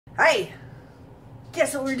Hi!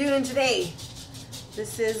 Guess what we're doing today?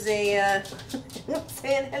 This is a,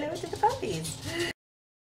 saying hello to the puppies.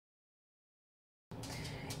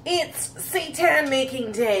 It's Seitan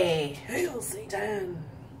making day. Hail Seitan!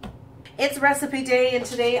 It's recipe day, and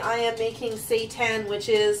today I am making Seitan, which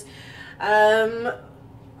is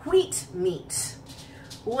wheat meat.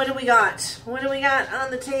 What do we got? What do we got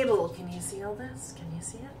on the table? Can you see all this? Can you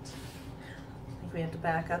see it? I think we have to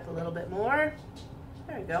back up a little bit more.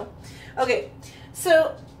 There we go. Okay,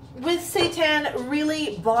 so with Seitan,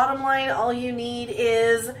 really bottom line, all you need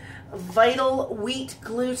is vital wheat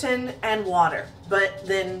gluten and water. But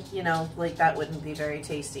then, you know, like that wouldn't be very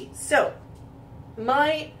tasty. So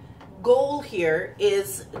my goal here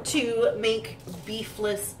is to make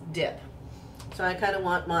beefless dip. So I kind of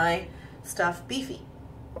want my stuff beefy.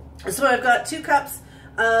 So I've got 2 cups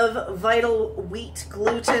of vital wheat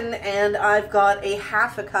gluten, and I've got a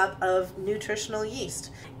 ½ a cup of nutritional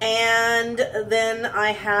yeast. And then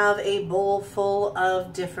I have a bowl full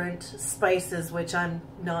of different spices, which I'm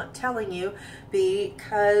not telling you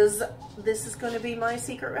because this is going to be my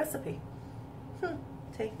secret recipe.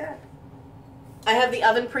 Take that. I have the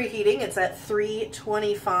oven preheating. It's at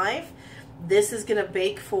 325. This is going to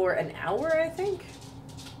bake for an hour, I think.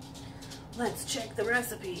 Let's check the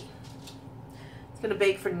recipe. It's going to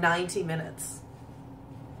bake for 90 minutes.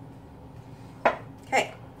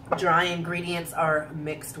 Okay, dry ingredients are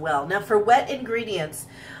mixed well. Now for wet ingredients,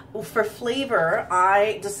 for flavor,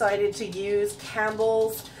 I decided to use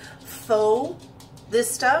Campbell's Faux. This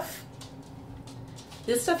stuff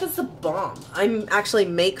is the bomb. I actually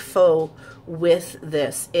make faux with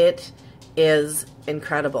this. It is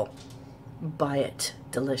incredible. Buy it.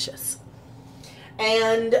 Delicious.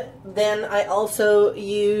 And then I also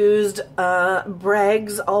used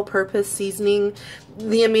Bragg's all-purpose seasoning,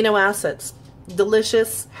 the amino acids.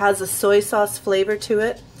 Delicious, has a soy sauce flavor to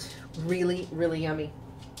it. Really, really yummy.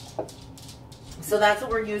 So that's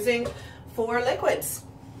what we're using for liquids,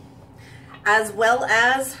 as well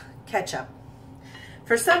as ketchup.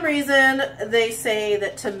 For some reason, they say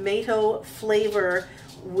that tomato flavor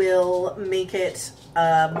will make it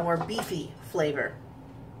more beefy flavor.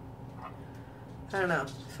 I don't know.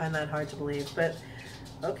 I find that hard to believe, but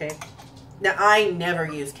okay. Now, I never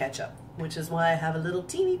use ketchup, which is why I have a little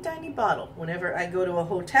teeny tiny bottle. Whenever I go to a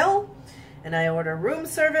hotel and I order room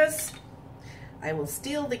service, I will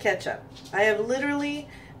steal the ketchup. I have literally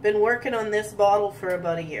been working on this bottle for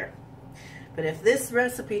about a year. But if this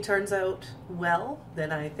recipe turns out well,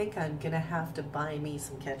 then I think I'm going to have to buy me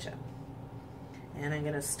some ketchup. And I'm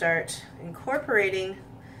going to start incorporating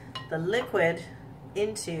the liquid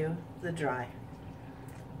into the dry.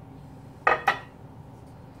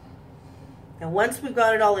 And once we've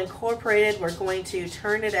got it all incorporated, we're going to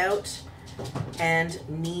turn it out and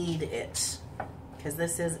knead it, because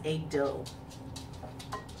this is a dough.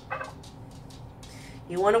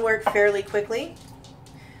 You want to work fairly quickly.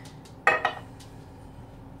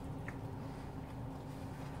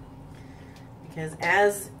 Because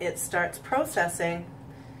as it starts processing,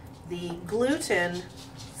 the gluten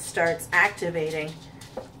starts activating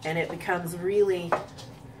and it becomes really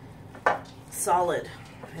solid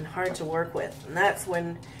and hard to work with. And that's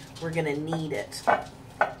when we're going to knead it.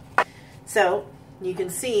 So you can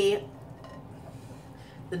see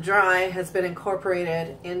the dry has been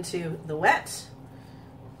incorporated into the wet,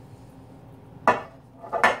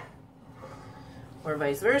 or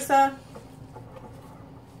vice versa.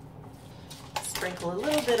 Sprinkle a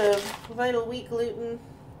little bit of vital wheat gluten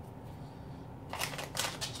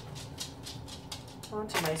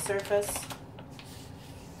onto my surface.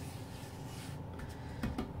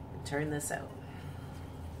 Turn this out.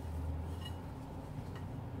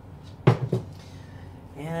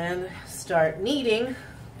 And start kneading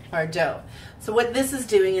our dough. So what this is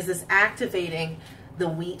doing is this activating the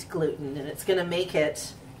wheat gluten, and it's going to make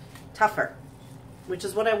it tougher, which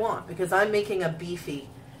is what I want, because I'm making a beefy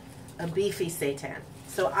Seitan.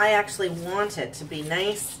 So I actually want it to be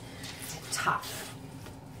nice, tough.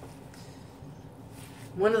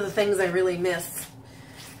 One of the things I really miss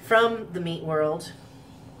from the meat world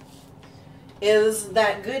is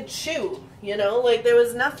that good chew, you know, like there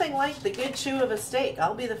was nothing like the good chew of a steak.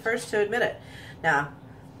 I'll be the first to admit it. Now,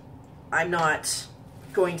 I'm not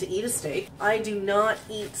going to eat a steak. I do not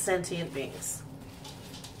eat sentient beings.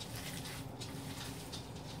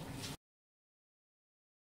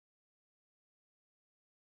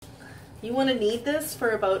 You want to knead this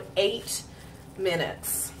for about 8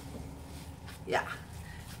 minutes. Yeah,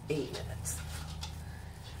 8 minutes.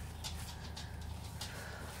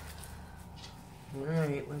 All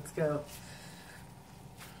right, let's go.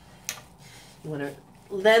 You want to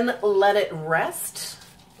then let it rest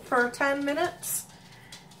for 10 minutes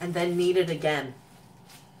and then knead it again.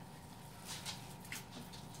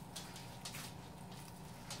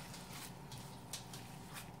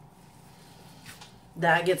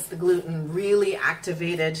 That gets the gluten really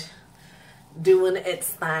activated, doing its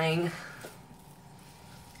thing.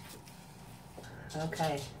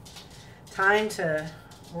 Okay, time to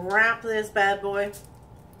wrap this bad boy.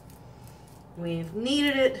 We've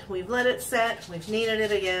kneaded it, we've let it set, we've kneaded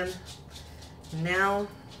it again. Now,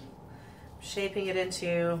 shaping it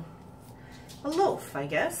into a loaf, I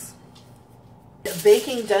guess.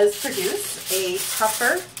 Baking does produce a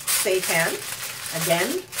tougher seitan.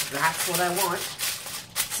 Again, that's what I want.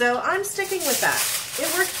 So I'm sticking with that.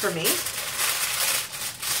 It worked for me.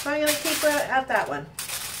 So I'm going to keep at that one.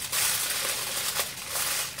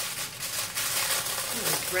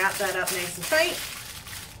 Wrap that up nice and tight.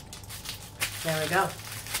 There we go.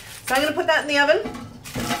 So I'm going to put that in the oven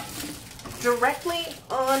directly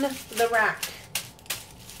on the rack.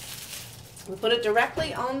 We'll put it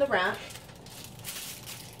directly on the rack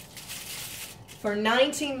for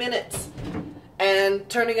 90 minutes and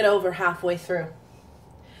turning it over halfway through.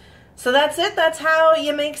 So that's it. That's how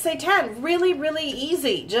you make seitan. Really, really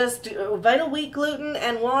easy. Just vital wheat gluten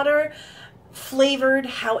and water, flavored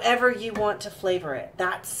however you want to flavor it.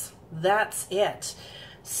 That's it.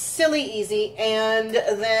 Silly easy, and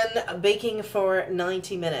then baking for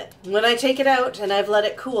 90 minutes. When I take it out and I've let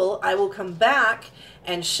it cool, I will come back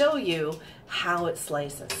and show you how it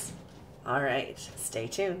slices. All right, stay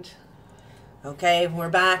tuned. Okay, we're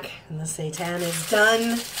back and the seitan is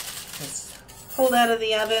done. It's pulled out of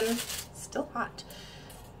the oven. Still hot.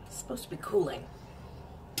 It's supposed to be cooling.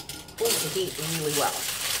 Pulls the heat really well.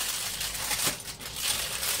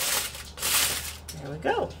 There we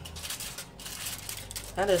go.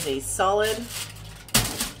 That is a solid,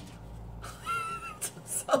 it's a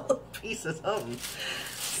solid piece of something.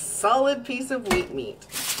 Solid piece of wheat meat.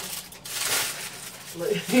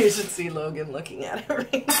 You should see Logan looking at it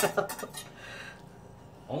right now.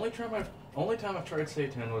 Only time I've tried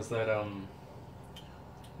seitan was that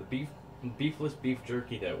the beefless beef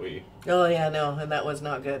jerky that we. Oh yeah, no, and that was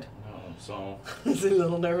not good. No, so. Is he a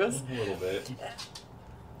little nervous? A little bit.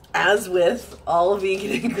 As with all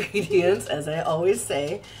vegan ingredients, as I always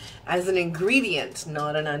say, as an ingredient,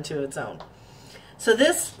 not an unto its own. So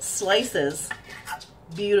this slices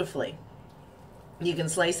beautifully. You can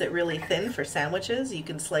slice it really thin for sandwiches. You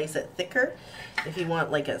can slice it thicker if you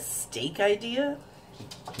want like a steak idea.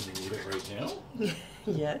 Can you eat it right now?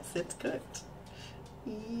 Yes, it's cooked.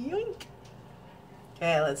 Yoink.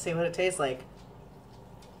 Okay, let's see what it tastes like.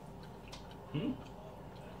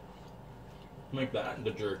 Make that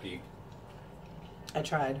the jerky. I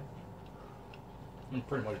tried. It's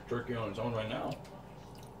pretty much jerky on its own right now.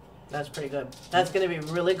 That's pretty good. That's going to be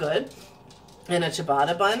really good in a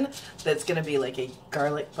ciabatta bun. That's going to be like a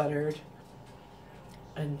garlic buttered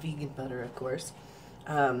and vegan butter, of course.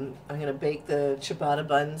 I'm going to bake the ciabatta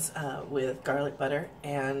buns with garlic butter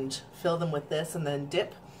and fill them with this and then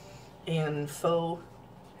dip in faux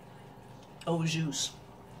au jus.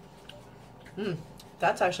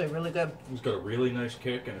 That's actually really good. It's got a really nice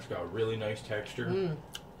kick and it's got a really nice texture.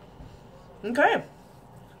 Okay.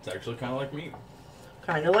 It's actually kind of like meat.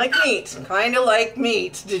 Kind of like meat. Kind of like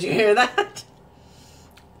meat. Did you hear that?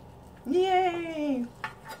 Yay.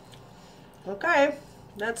 Okay.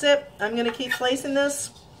 That's it. I'm going to keep slicing this.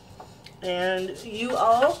 And you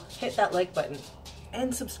all hit that like button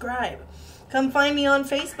and subscribe. Come find me on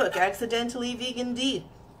Facebook, AccidentallyVegan.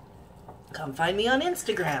 Come find me on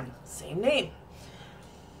Instagram, same name.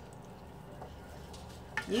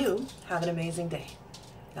 You have an amazing day.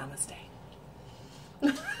 Namaste.